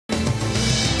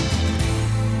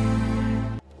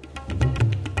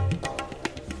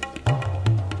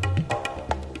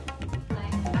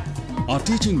Our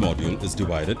teaching module is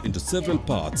divided into several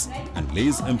parts and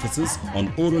lays emphasis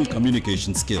on oral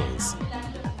communication skills.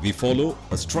 We follow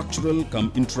a structural cum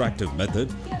interactive method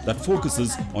that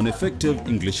focuses on effective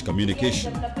English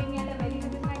communication.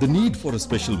 The need for a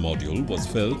special module was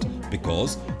felt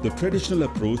because the traditional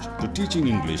approach to teaching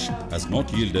English has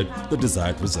not yielded the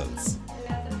desired results.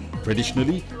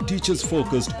 Traditionally, teachers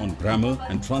focused on grammar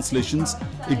and translations,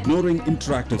 ignoring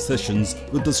interactive sessions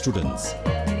with the students.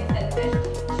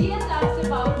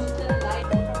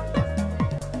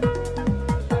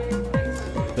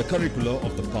 The curricula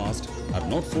of the past have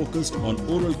not focused on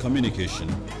oral communication,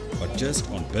 but just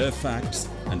on bare facts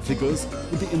and figures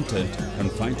with the intent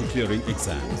confined to clearing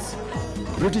exams.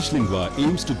 British Lingua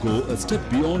aims to go a step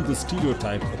beyond the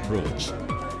stereotype approach.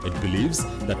 It believes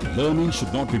that learning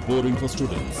should not be boring for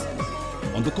students.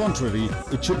 On the contrary,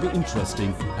 it should be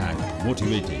interesting and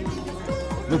motivating.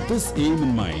 With this aim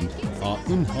in mind, our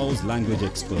in-house language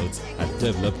experts have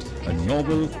developed a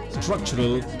novel,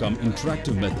 structural cum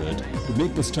interactive method to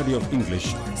make the study of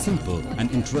English simple and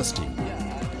interesting.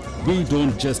 We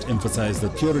don't just emphasize the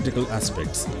theoretical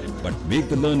aspects, but make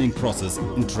the learning process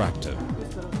interactive.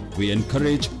 We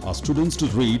encourage our students to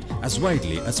read as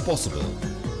widely as possible.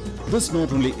 This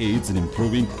not only aids in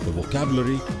improving the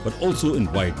vocabulary, but also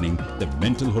in widening the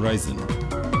mental horizon.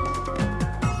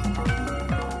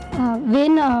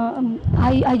 When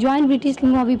I joined British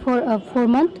Lingua before 4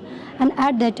 months, and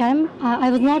at that time I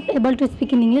was not able to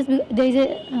speak in English. There is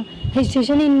a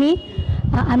hesitation in me.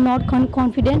 I'm not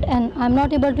confident, and I'm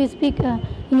not able to speak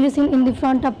English in the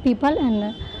front of people.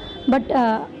 But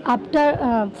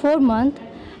after 4 months,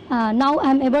 now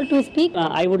I'm able to speak.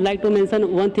 I would like to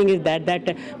mention one thing is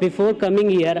that before coming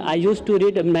here, I used to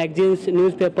read magazines,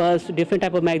 newspapers, different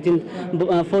type of magazines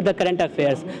for the current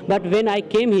affairs. But when I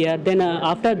came here, then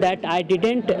after that, I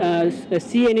didn't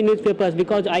see any newspapers,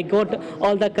 because I got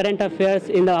all the current affairs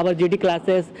in our GD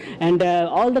classes, and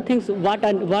all the things what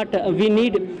we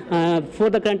need for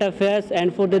the current affairs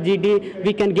and for the GD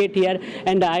we can get here.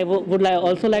 And I would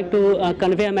also like to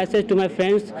convey a message to my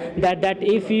friends that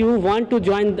if you want to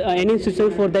join any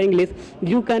institution for the English,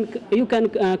 you can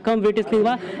come British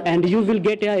Lingua, and you will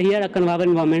get here a convivial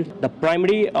environment. The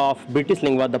primary of British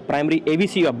Lingua, the primary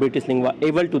ABC of British Lingua,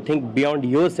 able to think beyond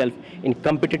yourself in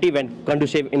competitive and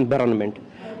conducive environment.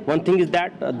 One thing is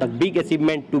that the big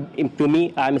achievement to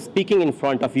me, I am speaking in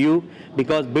front of you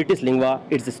because British Lingua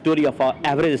is the story of our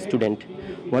average student.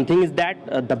 One thing is that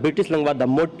the British Lingua, the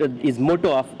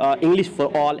motto of English for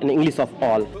all and English of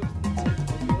all.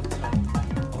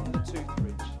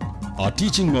 Our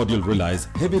teaching module relies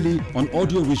heavily on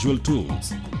audio-visual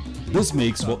tools. This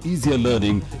makes for easier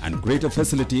learning and greater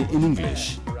facility in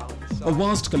English. A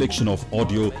vast collection of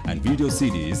audio and video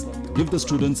CDs give the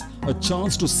students a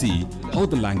chance to see how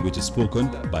the language is spoken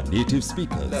by native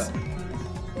speakers.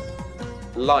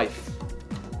 Life,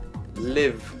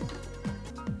 live,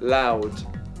 loud,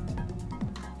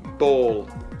 ball,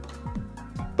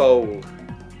 bowl,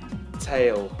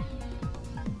 tail,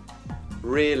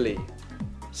 really,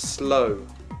 slow,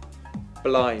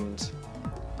 blind.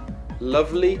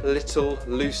 Lovely little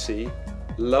Lucy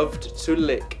loved to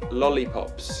lick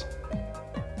lollipops.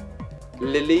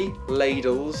 Lily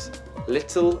ladles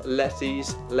little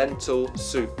Letty's lentil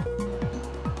soup.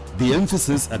 The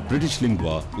emphasis at British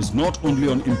Lingua is not only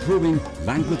on improving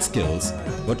language skills,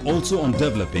 but also on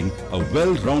developing a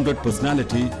well-rounded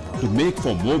personality to make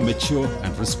for more mature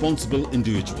and responsible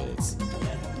individuals.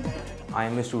 I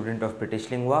am a student of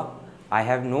British Lingua. I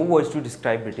have no words to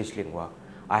describe British Lingua.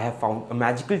 I have found a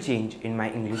magical change in my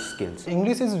English skills.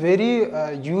 English is very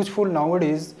useful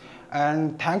nowadays,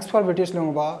 and thanks for British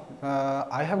Lingua,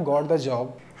 I have got the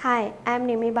job. Hi, I am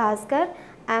Nimi Bhaskar.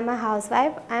 I am a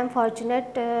housewife. I am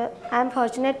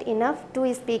fortunate enough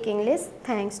to speak English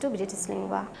thanks to British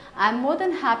Lingua. I am more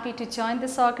than happy to join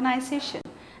this organization,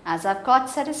 as I've got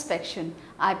satisfaction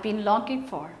I've been longing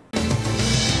for.